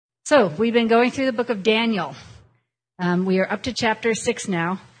So we've been going through the book of Daniel. We are up to chapter 6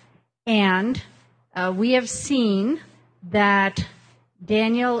 now, and we have seen that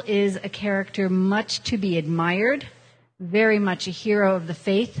Daniel is a character much to be admired, very much a hero of the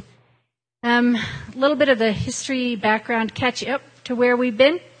faith. A little bit of the history background, catch up to where we've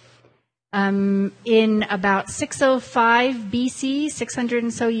been. In about 605 BC, 600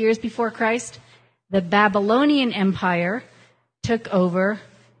 and so years before Christ, the Babylonian Empire took over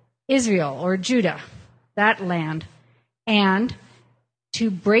Israel, or Judah, that land. And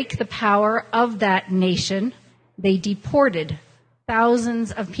to break the power of that nation, they deported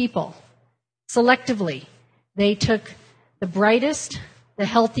thousands of people. Selectively, they took the brightest, the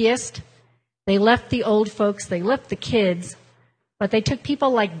healthiest. They left the old folks, they left the kids, but they took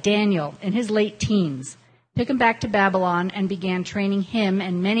people like Daniel in his late teens, took him back to Babylon and began training him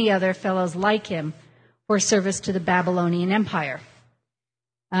and many other fellows like him for service to the Babylonian Empire.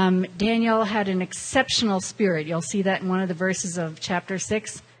 Daniel had an exceptional spirit. You'll see that in one of the verses of chapter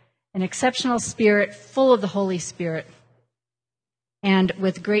 6. An exceptional spirit, full of the Holy Spirit, and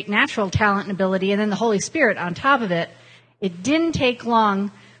with great natural talent and ability, and then the Holy Spirit on top of it. It didn't take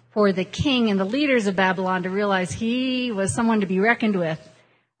long for the king and the leaders of Babylon to realize he was someone to be reckoned with.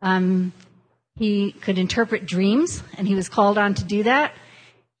 He could interpret dreams, and he was called on to do that.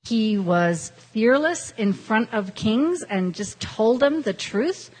 He was fearless in front of kings and just told them the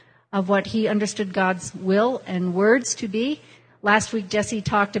truth of what he understood God's will and words to be. Last week, Jesse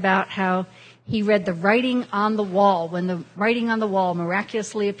talked about how he read the writing on the wall when the writing on the wall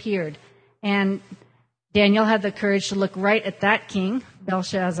miraculously appeared. And Daniel had the courage to look right at that king,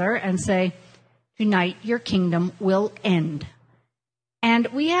 Belshazzar, and say, "Tonight your kingdom will end." And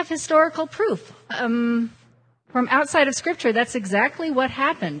we have historical proof. From outside of Scripture, that's exactly what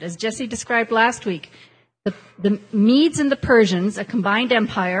happened. As Jesse described last week, the Medes and the Persians, a combined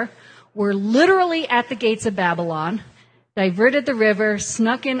empire, were literally at the gates of Babylon, diverted the river,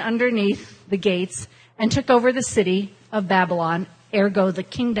 snuck in underneath the gates, and took over the city of Babylon, ergo the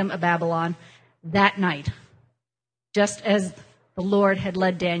kingdom of Babylon, that night, just as the Lord had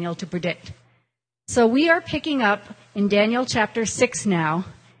led Daniel to predict. So we are picking up in Daniel chapter 6 now,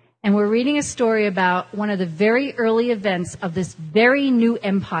 and we're reading a story about one of the very early events of this very new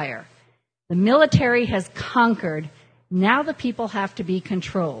empire. The military has conquered. Now the people have to be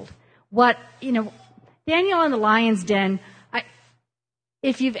controlled. Daniel in the lion's den,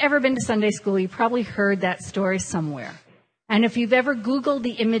 if you've ever been to Sunday school, you probably heard that story somewhere. And if you've ever Googled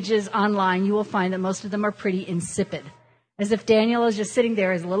the images online, you will find that most of them are pretty insipid. As if Daniel is just sitting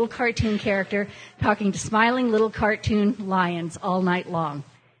there as a little cartoon character talking to smiling little cartoon lions all night long.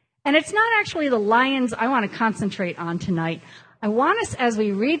 And it's not actually the lions I want to concentrate on tonight. I want us, as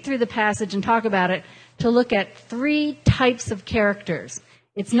we read through the passage and talk about it, to look at three types of characters.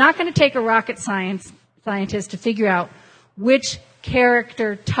 It's not going to take a rocket scientist to figure out which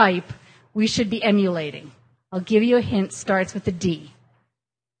character type we should be emulating. I'll give you a hint, starts with a D.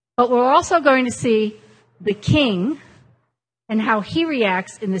 But we're also going to see the king and how he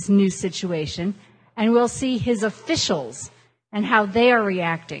reacts in this new situation, and we'll see his officials and how they are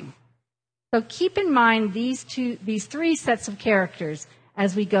reacting. So keep in mind these three sets of characters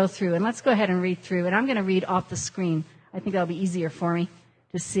as we go through. And let's go ahead and read through. And I'm going to read off the screen. I think that'll be easier for me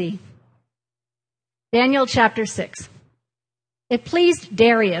to see. Daniel chapter 6. It pleased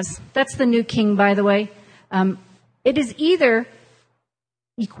Darius, that's the new king, by the way. It is either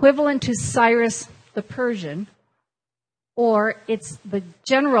equivalent to Cyrus the Persian, or it's the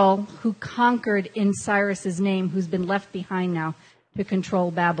general who conquered in Cyrus's name, who's been left behind now to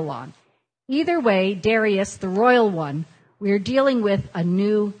control Babylon. Either way, Darius, the royal one, we are dealing with a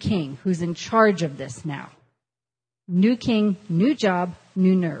new king who's in charge of this now. New king, new job,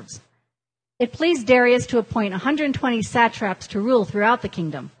 new nerves. It pleased Darius to appoint 120 satraps to rule throughout the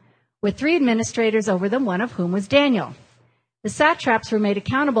kingdom, with 3 administrators over them, one of whom was Daniel. The satraps were made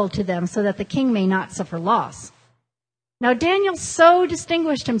accountable to them so that the king may not suffer loss. Now Daniel so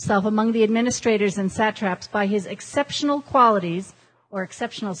distinguished himself among the administrators and satraps by his exceptional qualities, or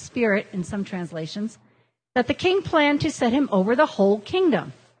exceptional spirit in some translations, that the king planned to set him over the whole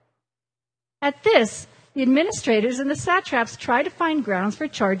kingdom. At this, the administrators and the satraps tried to find grounds for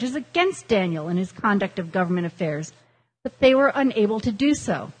charges against Daniel in his conduct of government affairs, but they were unable to do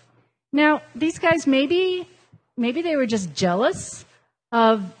so. Now, these guys, maybe they were just jealous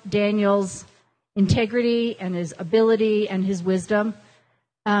of Daniel's integrity and his ability and his wisdom.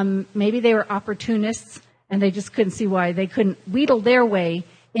 Maybe they were opportunists and they just couldn't see why they couldn't wheedle their way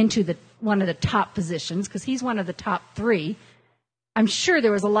into one of the top positions, because he's one of the top 3. I'm sure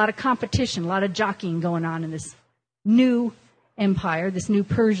there was a lot of competition, a lot of jockeying going on in this new empire, this new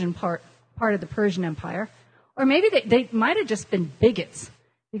Persian part of the Persian Empire. Or maybe they might have just been bigots,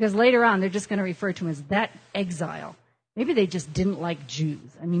 because later on they're just going to refer to him as that exile. Maybe they just didn't like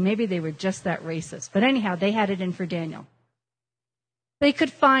Jews. I mean, maybe they were just that racist. But anyhow, they had it in for Daniel. They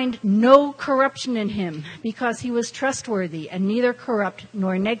could find no corruption in him because he was trustworthy and neither corrupt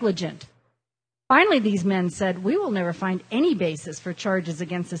nor negligent. Finally, these men said, "We will never find any basis for charges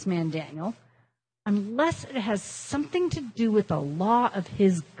against this man Daniel unless it has something to do with the law of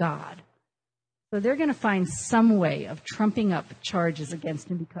his God." So they're going to find some way of trumping up charges against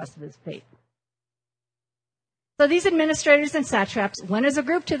him because of his faith. So these administrators and satraps went as a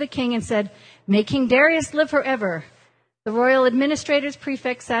group to the king and said, "May King Darius live forever. The royal administrators,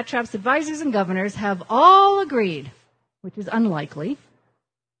 prefects, satraps, advisors, and governors have all agreed," which is unlikely,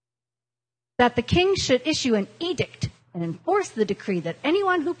 "that the king should issue an edict and enforce the decree that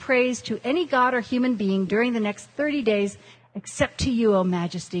anyone who prays to any god or human being during the next 30 days, except to you, O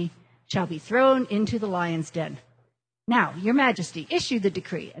Majesty, shall be thrown into the lion's den. Now, your Majesty, issue the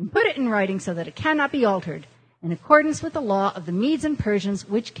decree and put it in writing so that it cannot be altered, in accordance with the law of the Medes and Persians,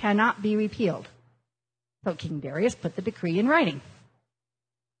 which cannot be repealed." So King Darius put the decree in writing.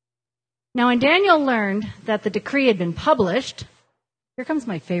 Now, when Daniel learned that the decree had been published, here comes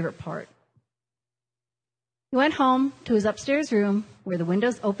my favorite part. He went home to his upstairs room where the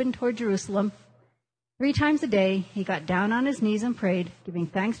windows opened toward Jerusalem. 3 times a day, he got down on his knees and prayed, giving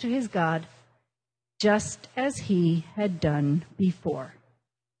thanks to his God, just as he had done before.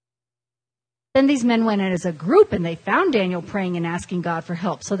 Then these men went in as a group, and they found Daniel praying and asking God for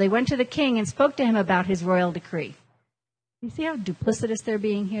help. So they went to the king and spoke to him about his royal decree. You see how duplicitous they're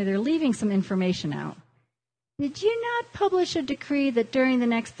being here? They're leaving some information out. "Did you not publish a decree that during the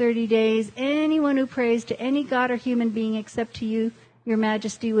next 30 days, anyone who prays to any god or human being except to you, your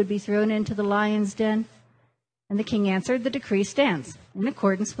Majesty, would be thrown into the lion's den?" And the king answered, "The decree stands, in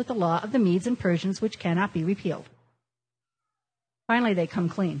accordance with the law of the Medes and Persians, which cannot be repealed." Finally, they come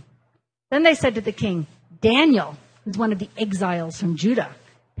clean. Then they said to the king, "Daniel, who's one of the exiles from Judah,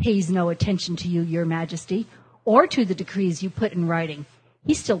 pays no attention to you, your Majesty, or to the decrees you put in writing.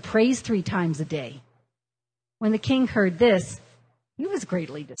 He still prays 3 times a day." When the king heard this, he was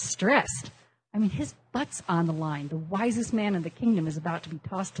greatly distressed. I mean, his butt's on the line. The wisest man in the kingdom is about to be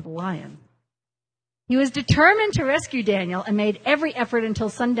tossed to the lions. He was determined to rescue Daniel and made every effort until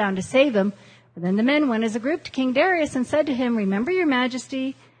sundown to save him. But then the men went as a group to King Darius and said to him, "Remember, your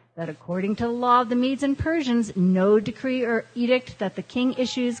Majesty, that according to the law of the Medes and Persians, no decree or edict that the king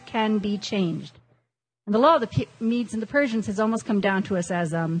issues can be changed." And the law of the Medes and the Persians has almost come down to us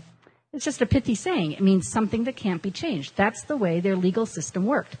as, it's just a pithy saying. It means something that can't be changed. That's the way their legal system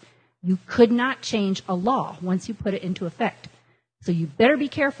worked. You could not change a law once you put it into effect. So you better be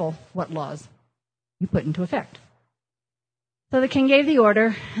careful what laws you put into effect. So the king gave the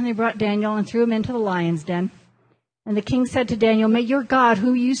order, and they brought Daniel and threw him into the lion's den. And the king said to Daniel, "May your God,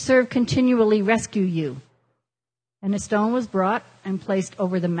 whom you serve continually, rescue you." And a stone was brought and placed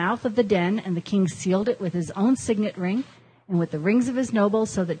over the mouth of the den, and the king sealed it with his own signet ring and with the rings of his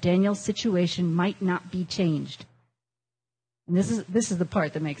nobles, so that Daniel's situation might not be changed. And this is the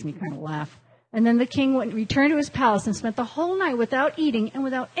part that makes me kind of laugh. And then the king returned to his palace and spent the whole night without eating and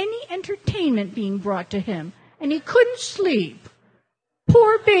without any entertainment being brought to him. And he couldn't sleep.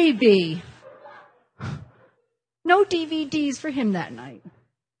 Poor baby. No DVDs for him that night.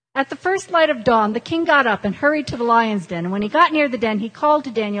 At the first light of dawn, the king got up and hurried to the lion's den. And when he got near the den, he called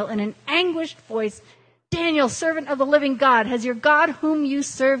to Daniel in an anguished voice, "Daniel, servant of the living God, has your God, whom you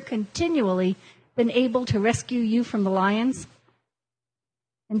serve continually, been able to rescue you from the lions?"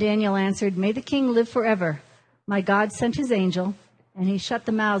 And Daniel answered, "May the king live forever. My God sent his angel, and he shut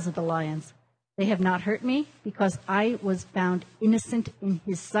the mouths of the lions. They have not hurt me, because I was found innocent in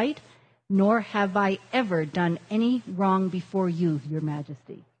his sight, nor have I ever done any wrong before you, your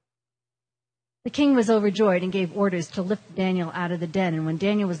Majesty." The king was overjoyed and gave orders to lift Daniel out of the den. And when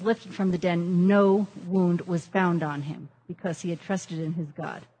Daniel was lifted from the den, no wound was found on him, because he had trusted in his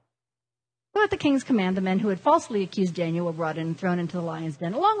God. So at the king's command, the men who had falsely accused Daniel were brought in and thrown into the lion's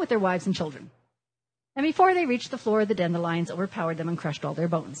den, along with their wives and children. And before they reached the floor of the den, the lions overpowered them and crushed all their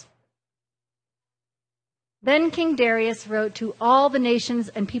bones. Then King Darius wrote to all the nations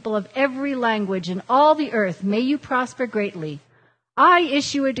and people of every language in all the earth, "May you prosper greatly. I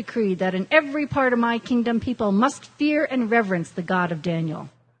issue a decree that in every part of my kingdom people must fear and reverence the God of Daniel.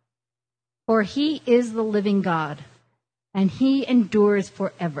 For he is the living God, and he endures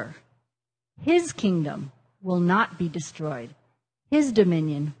forever. His kingdom will not be destroyed. His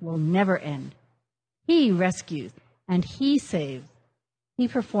dominion will never end. He rescues and he saves. He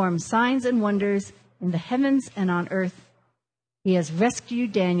performs signs and wonders in the heavens and on earth. He has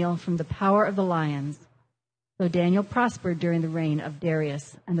rescued Daniel from the power of the lions. So Daniel prospered during the reign of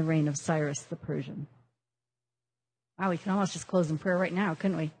Darius and the reign of Cyrus the Persian. Wow, we can almost just close in prayer right now,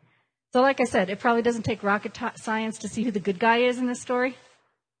 couldn't we? So like I said, it probably doesn't take rocket science to see who the good guy is in this story.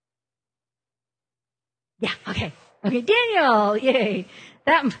 Yeah, okay. Okay, Daniel, yay.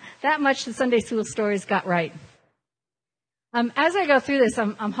 That much the Sunday school stories got right. As I go through this,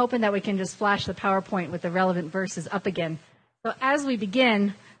 I'm hoping that we can just flash the PowerPoint with the relevant verses up again. So as we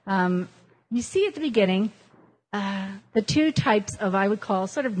begin, you see at the beginning the two types of, I would call,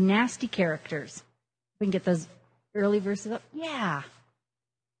 sort of nasty characters. We can get those early verses up. Yeah.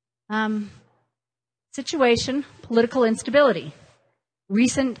 Situation, political instability.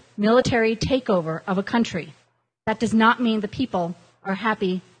 Recent military takeover of a country. That does not mean the people are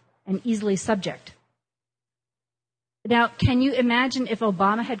happy and easily subject. Now, can you imagine if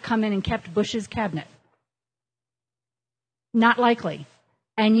Obama had come in and kept Bush's cabinet? Not likely.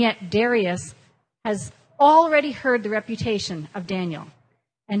 And yet Darius has already heard the reputation of Daniel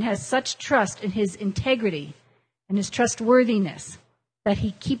and has such trust in his integrity and his trustworthiness that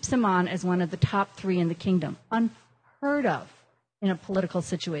he keeps him on as one of the top 3 in the kingdom. Unheard of in a political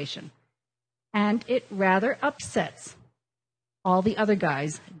situation. And it rather upsets all the other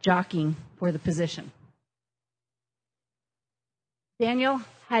guys jockeying for the position. Daniel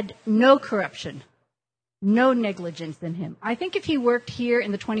had no corruption, no negligence in him. I think if he worked here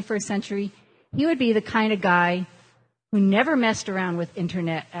in the 21st century, he would be the kind of guy who never messed around with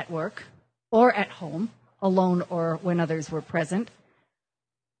internet at work or at home, alone or when others were present.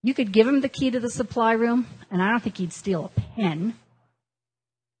 You could give him the key to the supply room, and I don't think he'd steal a pen.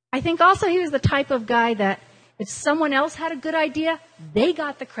 I think also he was the type of guy that if someone else had a good idea, they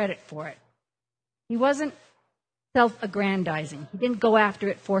got the credit for it. He wasn't self-aggrandizing. He didn't go after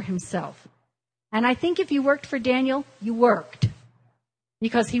it for himself. And I think if you worked for Daniel, you worked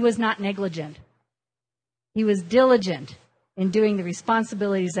because he was not negligent. He was diligent in doing the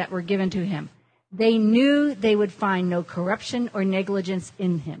responsibilities that were given to him. They knew they would find no corruption or negligence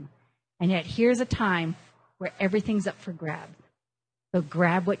in him. And yet here's a time where everything's up for grabs. So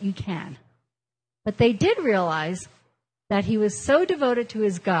grab what you can. But they did realize that he was so devoted to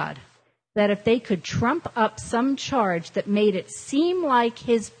his God that if they could trump up some charge that made it seem like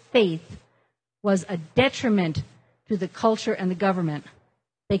his faith was a detriment to the culture and the government,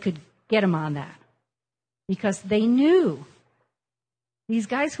 they could get him on that. Because they knew, these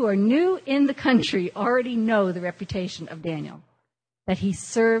guys who are new in the country already know the reputation of Daniel, that he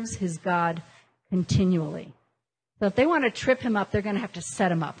serves his God continually. So if they want to trip him up, they're going to have to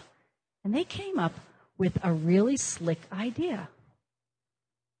set him up. And they came up with a really slick idea.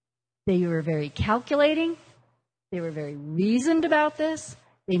 They were very calculating. They were very reasoned about this.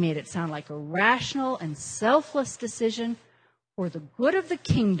 They made it sound like a rational and selfless decision for the good of the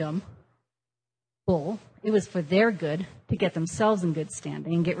kingdom. Bull. It was for their good to get themselves in good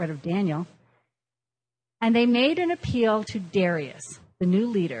standing and get rid of Daniel. And they made an appeal to Darius, the new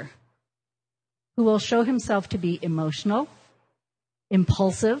leader, who will show himself to be emotional,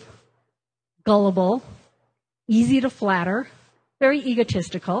 impulsive, gullible, easy to flatter, very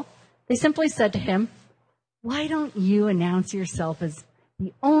egotistical. They simply said to him, why don't you announce yourself as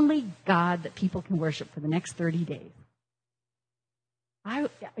the only God that people can worship for the next 30 days?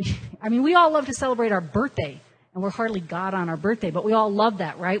 I mean, we all love to celebrate our birthday, and we're hardly God on our birthday, but we all love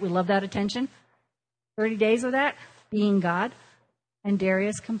that, right? We love that attention. 30 days of that, being God, and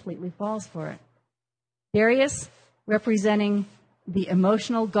Darius completely falls for it. Darius, representing the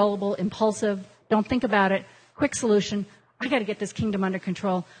emotional, gullible, impulsive, don't think about it, quick solution, I got to get this kingdom under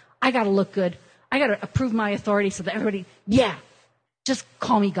control, I got to look good, I got to approve my authority so that everybody, yeah, just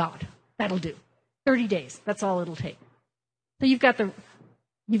call me God. That'll do. 30 days, that's all it'll take. So you've got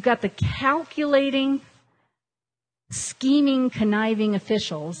the calculating, scheming, conniving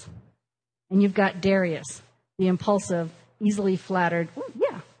officials, and you've got Darius, the impulsive, easily flattered. Oh,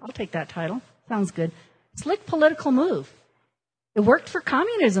 yeah, I'll take that title. Sounds good. Slick political move. It worked for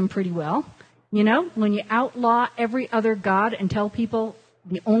communism pretty well. You know, when you outlaw every other god and tell people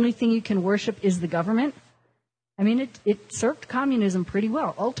the only thing you can worship is the government. I mean, it served communism pretty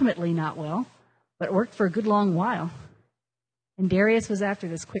well. Ultimately not well, but it worked for a good long while. And Darius was after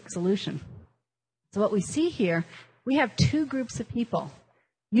this quick solution. So what we see here, we have two groups of people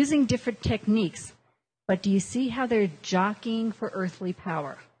using different techniques, but do you see how they're jockeying for earthly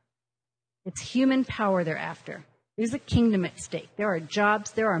power? It's human power they're after. There's a kingdom at stake. There are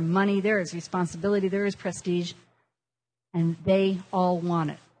jobs, there are money, there is responsibility, there is prestige, and they all want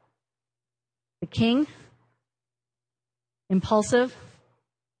it. The king, impulsive,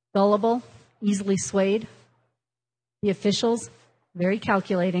 gullible, easily swayed. The officials, very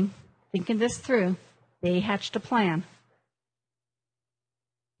calculating, thinking this through, they hatched a plan.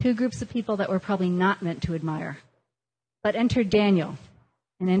 Two groups of people that were probably not meant to admire. But enter Daniel,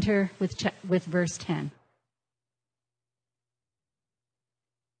 and enter with verse 10.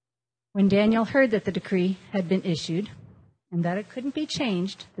 When Daniel heard that the decree had been issued, and that it couldn't be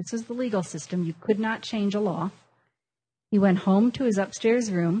changed, this was the legal system, you could not change a law, he went home to his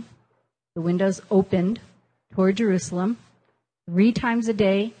upstairs room, the windows opened toward Jerusalem, 3 times a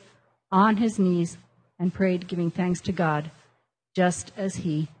day, on his knees, and prayed, giving thanks to God, just as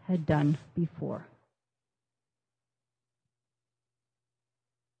he had done before.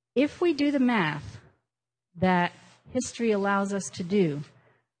 If we do the math that history allows us to do,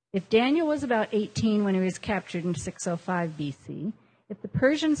 if Daniel was about 18 when he was captured in 605 BC, if the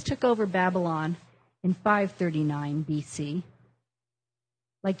Persians took over Babylon in 539 BC,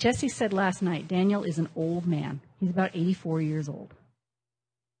 like Jesse said last night, Daniel is an old man. He's about 84 years old.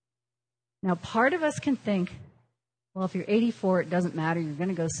 Now, part of us can think, well, if you're 84, it doesn't matter. You're going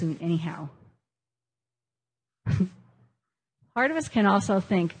to go soon anyhow. Part of us can also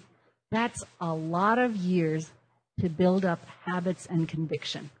think, that's a lot of years to build up habits and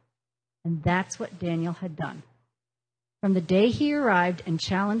conviction. And that's what Daniel had done. From the day he arrived and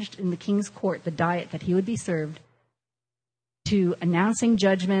challenged in the king's court the diet that he would be served, to announcing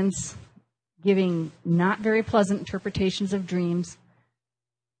judgments, giving not very pleasant interpretations of dreams,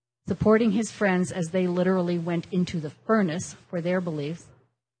 supporting his friends as they literally went into the furnace for their beliefs.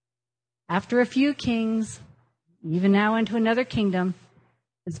 After a few kings, even now into another kingdom,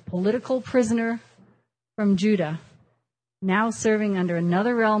 his political prisoner from Judah, now serving under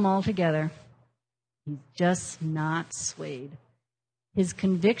another realm altogether, he's just not swayed. His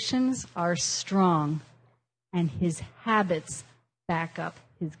convictions are strong, and his habits back up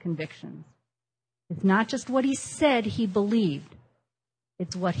his convictions. It's not just what he said he believed,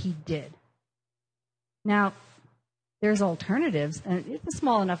 it's what he did. Now, there's alternatives, and it's a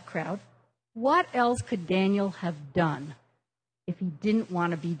small enough crowd. What else could Daniel have done if he didn't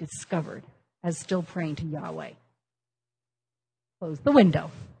want to be discovered as still praying to Yahweh? Close the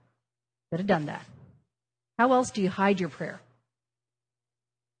window. Could have done that. How else do you hide your prayer?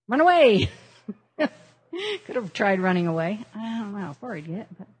 Run away. Could have tried running away. I don't know how far he'd get.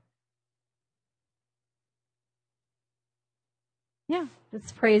 But yeah,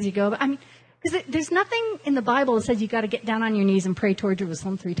 just pray as you go. But I mean, because there's nothing in the Bible that says you got to get down on your knees and pray toward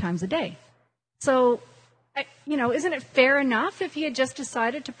Jerusalem 3 times a day. So, isn't it fair enough if he had just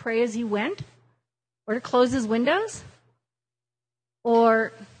decided to pray as he went? Or to close his windows?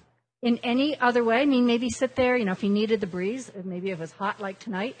 Or in any other way? I mean, maybe sit there, if he needed the breeze, maybe if it was hot like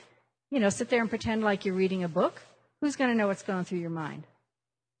tonight, sit there and pretend like you're reading a book. Who's going to know what's going through your mind?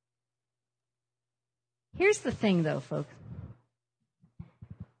 Here's the thing, though, folks.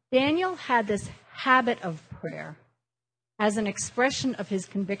 Daniel had this habit of prayer as an expression of his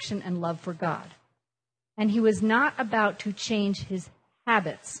conviction and love for God. And he was not about to change his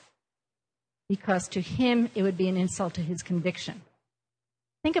habits because to him it would be an insult to his conviction.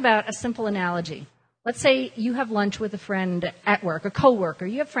 Think about a simple analogy. Let's say you have lunch with a friend at work, a coworker.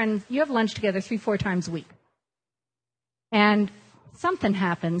 You have lunch together 3-4 times a week. And something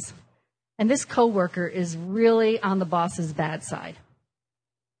happens, and this coworker is really on the boss's bad side.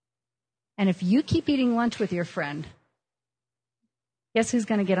 And if you keep eating lunch with your friend, guess who's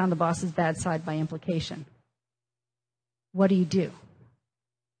going to get on the boss's bad side by implication? What do?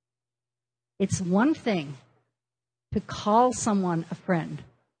 It's one thing to call someone a friend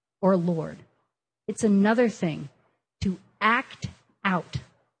or Lord. It's another thing to act out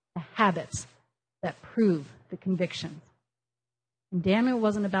the habits that prove the convictions. And Daniel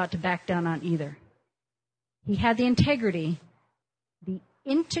wasn't about to back down on either. He had the integrity, the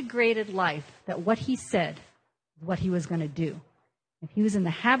integrated life that what he said is what he was going to do. If he was in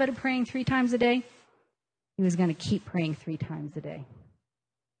the habit of praying 3 times a day, he was going to keep praying 3 times a day.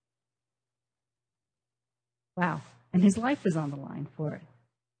 Wow. And his life was on the line for it.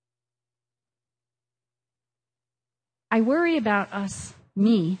 I worry about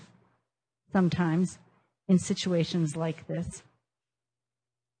me, sometimes, in situations like this.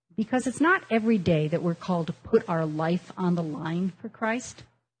 Because it's not every day that we're called to put our life on the line for Christ.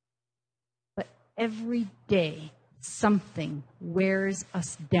 But every day, something wears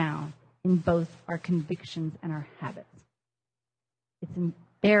us down in both our convictions and our habits. It's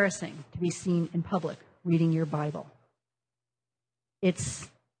embarrassing to be seen in public reading your Bible. It's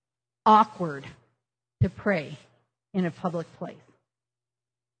awkward to pray in a public place.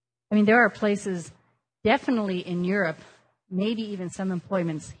 I mean, there are places, definitely in Europe, maybe even some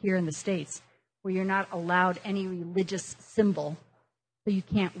employments here in the States, where you're not allowed any religious symbol, so you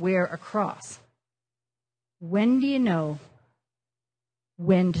can't wear a cross. When do you know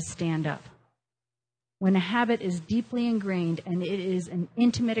when to stand up? When a habit is deeply ingrained and it is an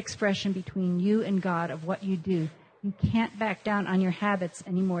intimate expression between you and God of what you do, you can't back down on your habits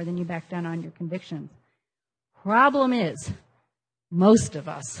any more than you back down on your convictions. Problem is, most of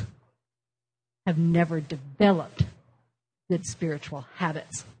us have never developed good spiritual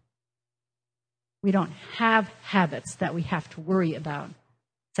habits. We don't have habits that we have to worry about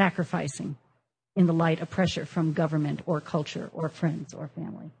sacrificing in the light of pressure from government or culture or friends or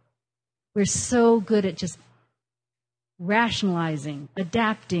family. We're so good at just rationalizing,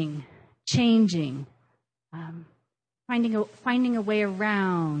 adapting, changing, finding a way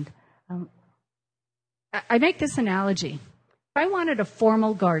around. I make this analogy. If I wanted a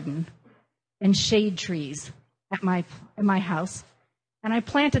formal garden and shade trees at my house, and I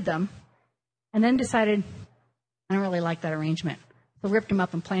planted them, and then decided I don't really like that arrangement, so ripped them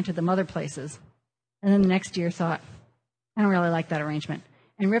up and planted them other places, and then the next year thought I don't really like that arrangement,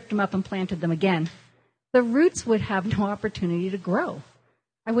 and ripped them up and planted them again, the roots would have no opportunity to grow.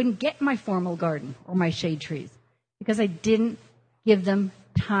 I wouldn't get my formal garden or my shade trees because I didn't give them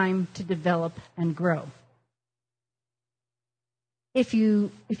time to develop and grow. If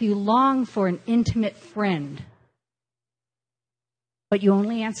you long for an intimate friend, but you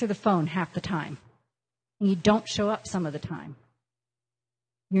only answer the phone half the time, and you don't show up some of the time,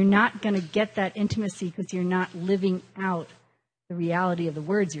 you're not going to get that intimacy because you're not living out the reality of the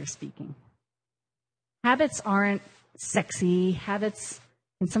words you're speaking. Habits aren't sexy. Habits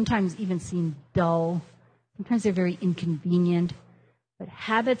can sometimes even seem dull. Sometimes they're very inconvenient. But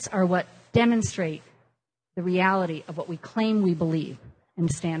habits are what demonstrate the reality of what we claim we believe and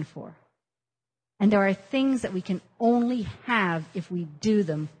stand for. And there are things that we can only have if we do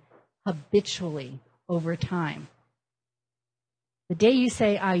them habitually over time. The day you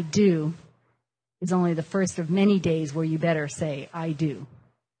say, I do, is only the first of many days where you better say, I do.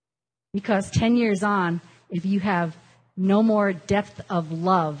 Because 10 years on, if you have no more depth of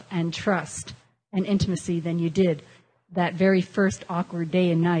love and trust and intimacy than you did that very first awkward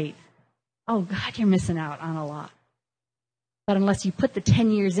day and night, oh God, you're missing out on a lot. But unless you put the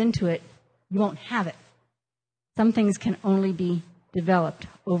 10 years into it, you won't have it. Some things can only be developed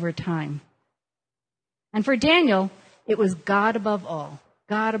over time. And for Daniel, it was God above all.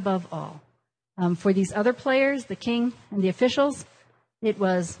 God above all. For these other players, the king and the officials, it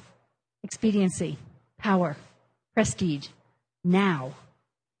was expediency, power, prestige, now.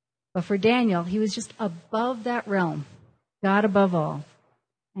 But for Daniel, he was just above that realm, God above all,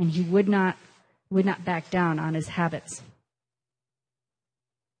 and he would not back down on his habits.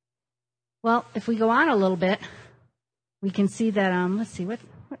 Well, if we go on a little bit, we can see that, let's see, what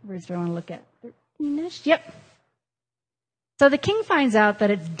verse do I want to look at? 13-ish? Yep. So the king finds out that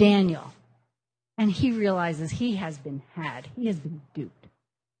it's Daniel, and he realizes he has been had. He has been duped.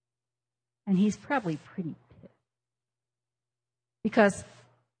 And he's probably pretty pissed. Because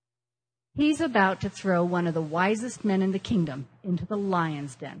he's about to throw one of the wisest men in the kingdom into the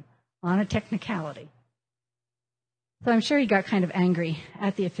lion's den on a technicality. So I'm sure he got kind of angry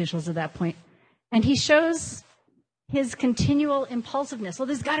at the officials at that point. And he shows his continual impulsiveness. Well,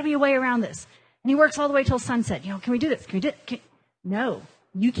 there's got to be a way around this. And he works all the way till sunset. Can we do this? Can we do it? No,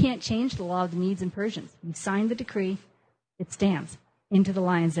 you can't change the law of the Medes and Persians. You signed the decree. It stands. Into the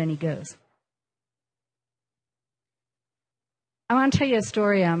lion's den he goes. I want to tell you a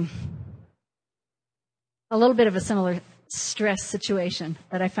story, a little bit of a similar stress situation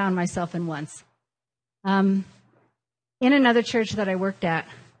that I found myself in once. In another church that I worked at,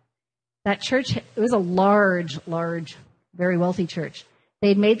 that church, it was a large, very wealthy church.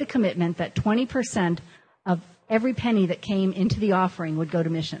 They'd made the commitment that 20% of every penny that came into the offering would go to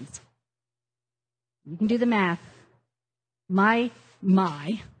missions. You can do the math. The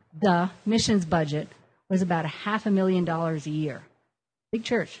missions budget was about $500,000 a year. Big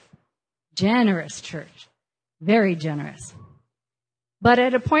church. Generous church. Very generous. But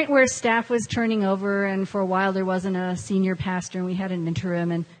at a point where staff was turning over, and for a while there wasn't a senior pastor, and we had an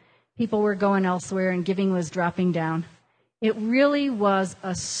interim, and people were going elsewhere, and giving was dropping down, it really was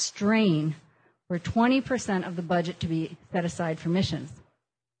a strain for 20% of the budget to be set aside for missions.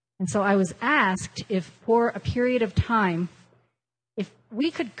 And so I was asked if, for a period of time, if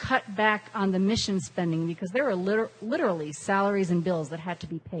we could cut back on the mission spending, because there were literally salaries and bills that had to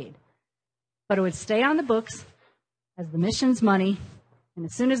be paid. But it would stay on the books as the missions money, and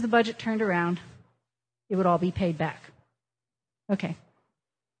as soon as the budget turned around, it would all be paid back. Okay.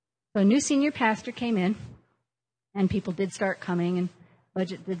 So a new senior pastor came in, and people did start coming, and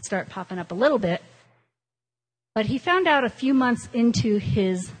budget did start popping up a little bit. But he found out a few months into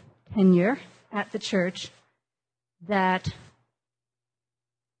his tenure at the church that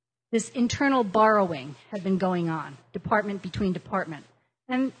this internal borrowing had been going on, department between department.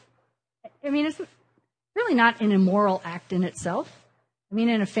 And, I mean, it's really not an immoral act in itself. I mean,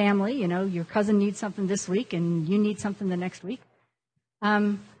 in a family, your cousin needs something this week and you need something the next week.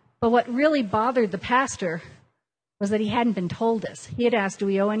 But what really bothered the pastor was that he hadn't been told this. He had asked, do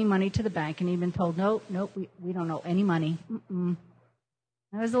we owe any money to the bank? And he'd been told, no, we don't owe any money. That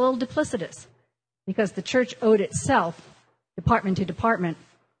was a little duplicitous because the church owed itself, department to department,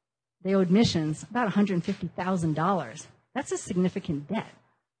 they owed missions about $150,000. That's a significant debt.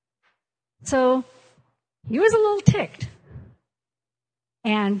 So he was a little ticked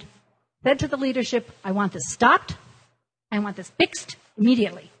and said to the leadership, I want this stopped. I want this fixed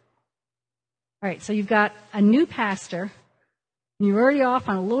immediately. All right, so you've got a new pastor, and you're already off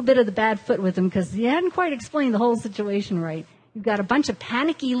on a little bit of the bad foot with him because he hadn't quite explained the whole situation right. You've got a bunch of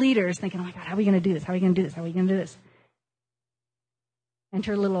panicky leaders thinking, oh my God, how are we going to do this? How are we going to do this? How are we going to do this?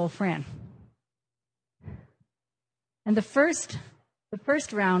 Enter little old Fran. And the first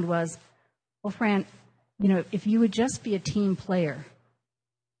round was, well, Fran, if you would just be a team player,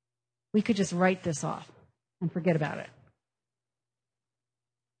 we could just write this off and forget about it.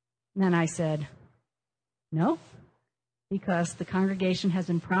 And then I said, no, because the congregation has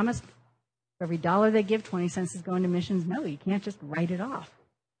been promised for every $1 they give, 20 cents is going to missions. No, you can't just write it off.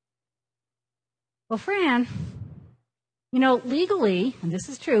 Well, Fran, legally, and this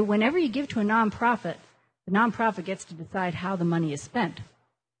is true, whenever you give to a nonprofit, the nonprofit gets to decide how the money is spent.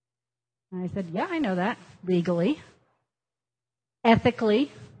 And I said, yeah, I know that, legally.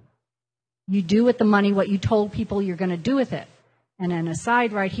 Ethically, you do with the money what you told people you're going to do with it. And an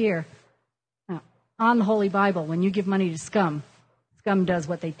aside right here, on the Holy Bible, when you give money to scum, scum does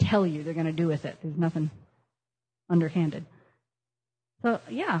what they tell you they're going to do with it. There's nothing underhanded. So,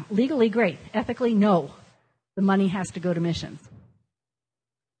 yeah, legally, great. Ethically, no. The money has to go to missions.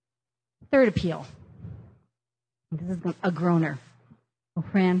 Third appeal. This is a groaner. Well,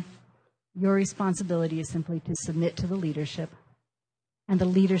 Fran, your responsibility is simply to submit to the leadership, and the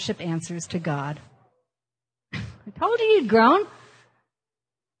leadership answers to God. I told you you'd groan.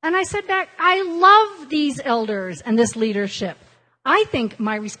 And I said back, I love these elders and this leadership. I think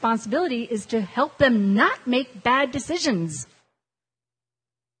my responsibility is to help them not make bad decisions.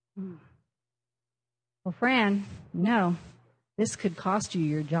 Well, Fran, this could cost you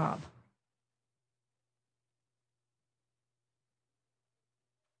your job.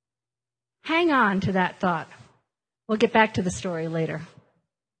 Hang on to that thought. We'll get back to the story later.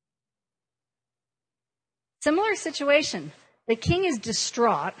 Similar situation. The king is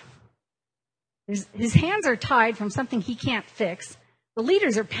distraught. His hands are tied from something he can't fix. The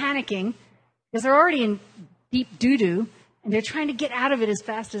leaders are panicking because they're already in deep doo-doo, and they're trying to get out of it as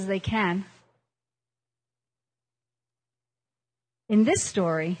fast as they can. In this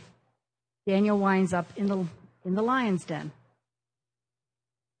story, Daniel winds up in the lion's den.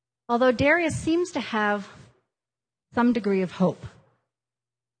 Although Darius seems to have some degree of hope.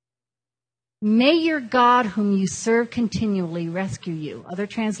 May your God, whom you serve continually, rescue you. Other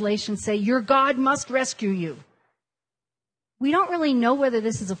translations say, your God must rescue you. We don't really know whether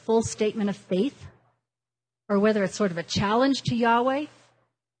this is a full statement of faith or whether it's sort of a challenge to Yahweh.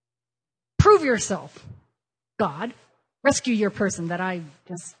 Prove yourself, God. Rescue your person that I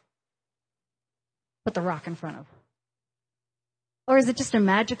just put the rock in front of. Or is it just a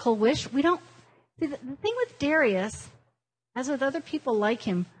magical wish? We don't. See, the thing with Darius, as with other people like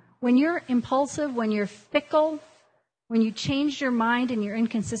him, when you're impulsive, when you're fickle, when you change your mind and you're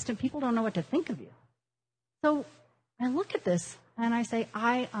inconsistent, people don't know what to think of you. So I look at this and I say,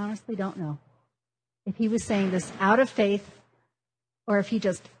 I honestly don't know if he was saying this out of faith or if he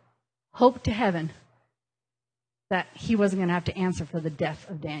just hoped to heaven that he wasn't going to have to answer for the death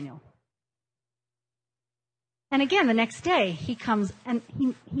of Daniel. And again, the next day, he comes and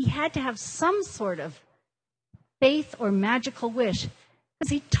he had to have some sort of faith or magical wish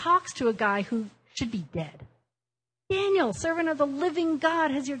because he talks to a guy who should be dead. Daniel, servant of the living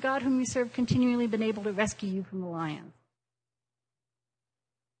God, has your God whom you serve continually been able to rescue you from the lions?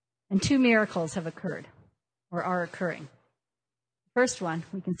 And 2 miracles have occurred or are occurring. The first one,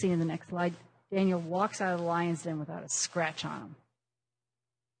 we can see in the next slide, Daniel walks out of the lion's den without a scratch on him.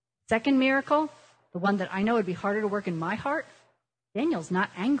 Second miracle, the one that I know would be harder to work in my heart, Daniel's not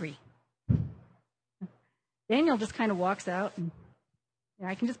angry. Daniel just kind of walks out, and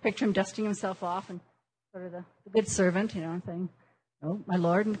I can just picture him dusting himself off and sort of the good servant, and saying, "Oh, my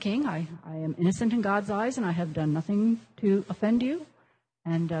Lord and King, I am innocent in God's eyes, and I have done nothing to offend you.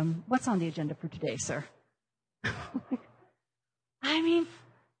 And what's on the agenda for today, sir? I mean,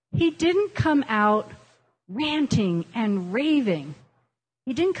 he didn't come out ranting and raving.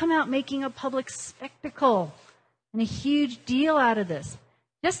 He didn't come out making a public spectacle and a huge deal out of this.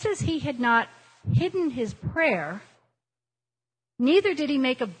 Just as he had not hidden his prayer, neither did he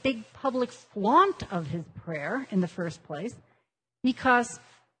make a big public flaunt of his prayer in the first place, because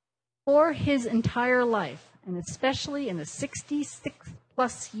for his entire life, and especially in the 66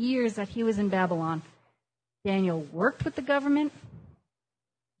 plus years that he was in Babylon, Daniel worked with the government,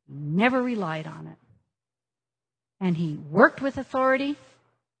 never relied on it. And he worked with authority,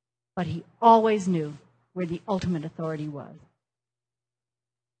 but he always knew where the ultimate authority was.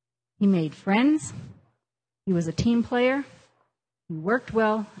 He made friends. He was a team player. He worked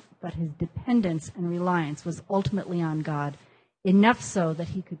well, but his dependence and reliance was ultimately on God, enough so that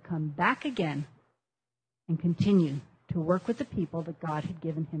he could come back again and continue to work with the people that God had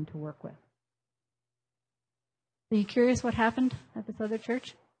given him to work with. Are you curious what happened at this other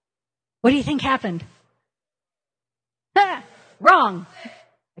church? What do you think happened? Ha! Wrong.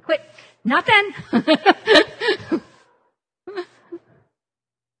 I quit. Not then.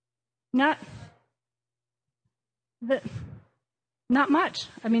 Not much.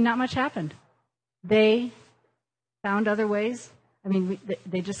 I mean, not much happened. They found other ways. I mean,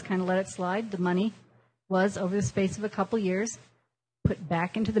 they just kind of let it slide. The money was, over the space of a couple years, put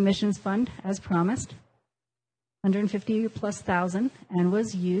back into the missions fund as promised, 150 plus thousand, and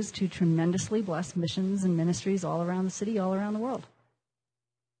was used to tremendously bless missions and ministries all around the city, all around the world.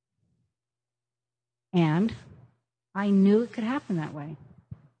 And I knew it could happen that way.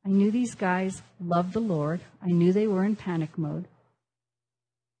 I knew these guys loved the Lord. I knew they were in panic mode.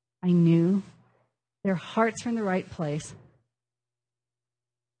 I knew their hearts were in the right place.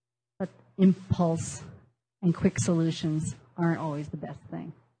 But impulse and quick solutions aren't always the best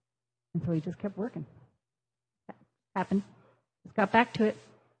thing. And so he just kept working. Happened. Just got back to it.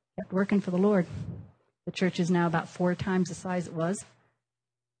 Kept working for the Lord. The church is now about 4 times the size it was.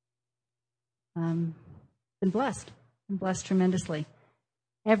 Been blessed. Been blessed tremendously.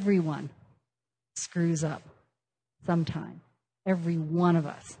 Everyone screws up sometime. Every one of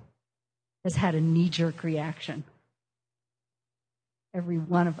us has had a knee-jerk reaction. Every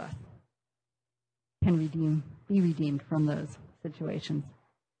one of us can be redeemed from those situations.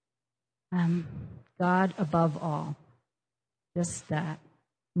 God above all. Just that.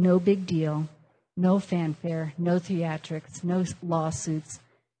 No big deal. No fanfare. No theatrics. No lawsuits.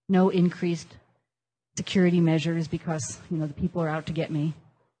 No increased security measures because, the people are out to get me.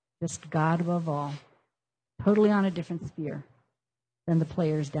 Just God above all. Totally on a different sphere than the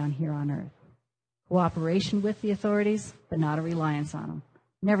players down here on earth. Cooperation with the authorities, but not a reliance on them.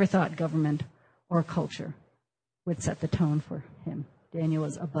 Never thought government or culture would set the tone for him. Daniel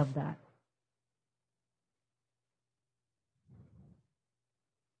was above that.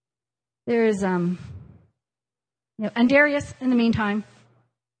 There's, and Darius, in the meantime,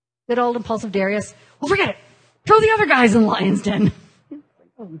 good old impulsive Darius, well, forget it. Throw the other guys in the lion's den.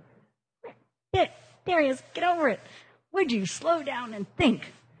 Darius, get over it. Would you slow down and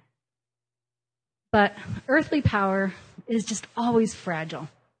think? But earthly power is just always fragile,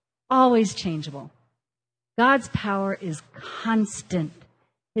 always changeable. God's power is constant.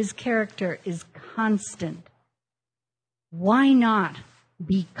 His character is constant. Why not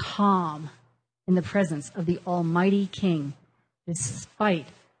be calm in the presence of the Almighty King, despite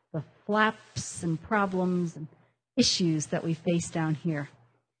the flaps and problems and issues that we face down here?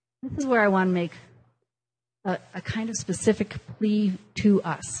 This is where I want to make a kind of specific plea to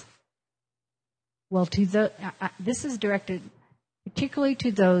us. Well, this is directed particularly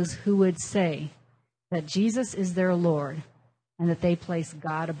to those who would say that Jesus is their Lord and that they place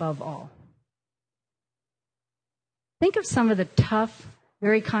God above all. Think of some of the tough,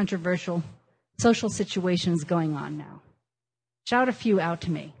 very controversial social situations going on now. Shout a few out to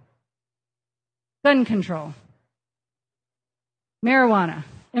me. Gun control, marijuana,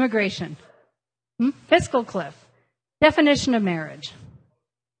 immigration, fiscal cliff, definition of marriage.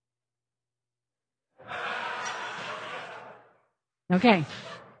 Okay.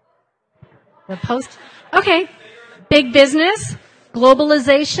 Big business,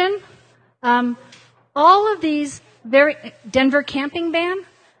 globalization, all of these Denver camping ban.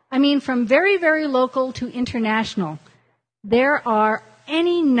 I mean, from very, very local to international, there are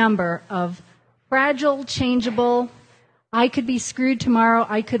any number of fragile, changeable, I could be screwed tomorrow,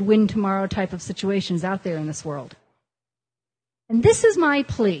 I could win tomorrow type of situations out there in this world. And this is my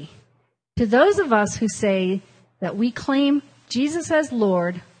plea to those of us who say that we claim Jesus as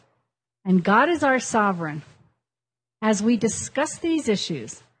Lord and God is our sovereign. as we discuss these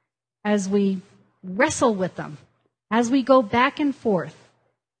issues, as we wrestle with them, as we go back and forth,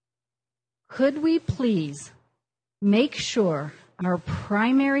 could we please make sure our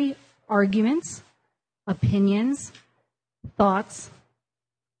primary arguments, opinions, thoughts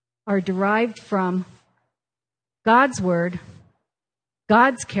are derived from God's Word,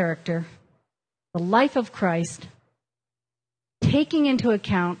 God's character, the life of Christ, taking into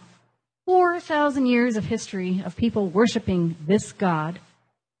account 4,000 years of history of people worshiping this God.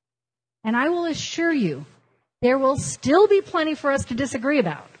 And I will assure you, there will still be plenty for us to disagree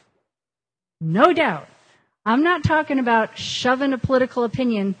about. No doubt. I'm not talking about shoving a political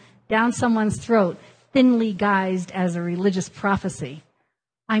opinion down someone's throat, thinly guised as a religious prophecy.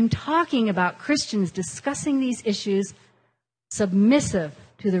 I'm talking about Christians discussing these issues submissive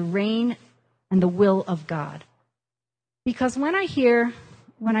to the reign and the will of God. Because when I hear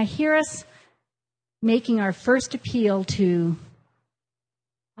us making our first appeal to,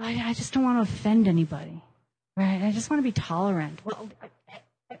 I just don't want to offend anybody, right? I just want to be tolerant. Well,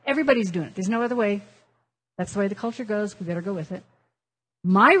 everybody's doing it. There's no other way. That's the way the culture goes. We better go with it.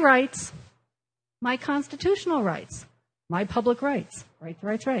 My rights, my constitutional rights, my public rights,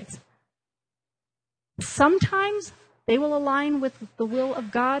 rights. Sometimes they will align with the will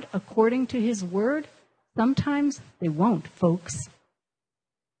of God according to His Word. Sometimes they won't, folks.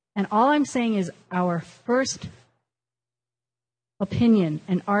 And all I'm saying is our first opinion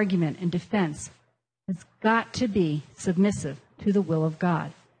and argument and defense has got to be submissive to the will of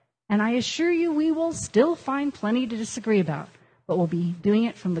God. And I assure you we will still find plenty to disagree about, but we'll be doing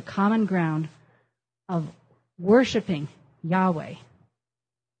it from the common ground of worshiping Yahweh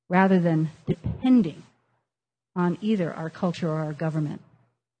rather than depending on either our culture or our government.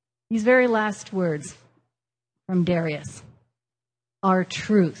 These very last words from Darius are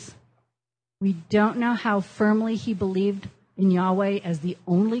truth. We don't know how firmly he believed in Yahweh as the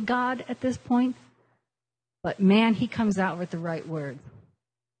only God at this point, but man, he comes out with the right words.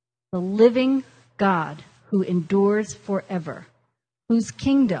 The living God who endures forever, whose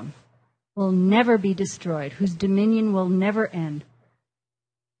kingdom will never be destroyed, whose dominion will never end.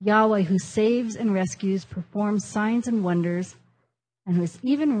 Yahweh who saves and rescues, performs signs and wonders, and who has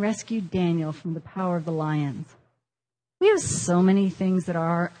even rescued Daniel from the power of the lions. We have so many things that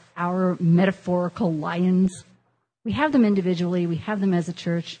are our metaphorical lions. We have them individually. We have them as a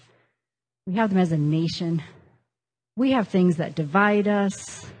church. We have them as a nation. We have things that divide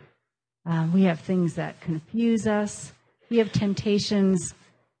us. We have things that confuse us. We have temptations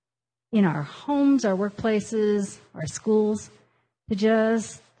in our homes, our workplaces, our schools to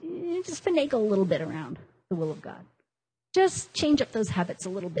just finagle a little bit around the will of God. Just change up those habits a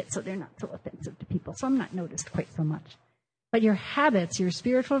little bit so they're not so offensive to people. So I'm not noticed quite so much. But your habits, your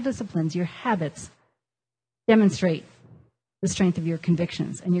spiritual disciplines, your habits demonstrate the strength of your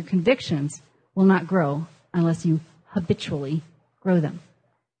convictions. And your convictions will not grow unless you habitually grow them.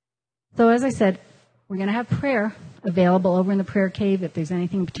 So as I said, we're going to have prayer available over in the prayer cave. If there's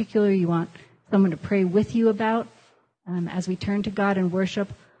anything in particular you want someone to pray with you about as we turn to God and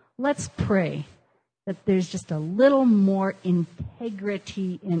worship, let's pray that there's just a little more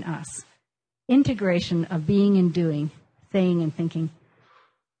integrity in us. Integration of being and doing, saying and thinking,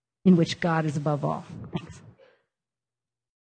 in which God is above all. Thanks.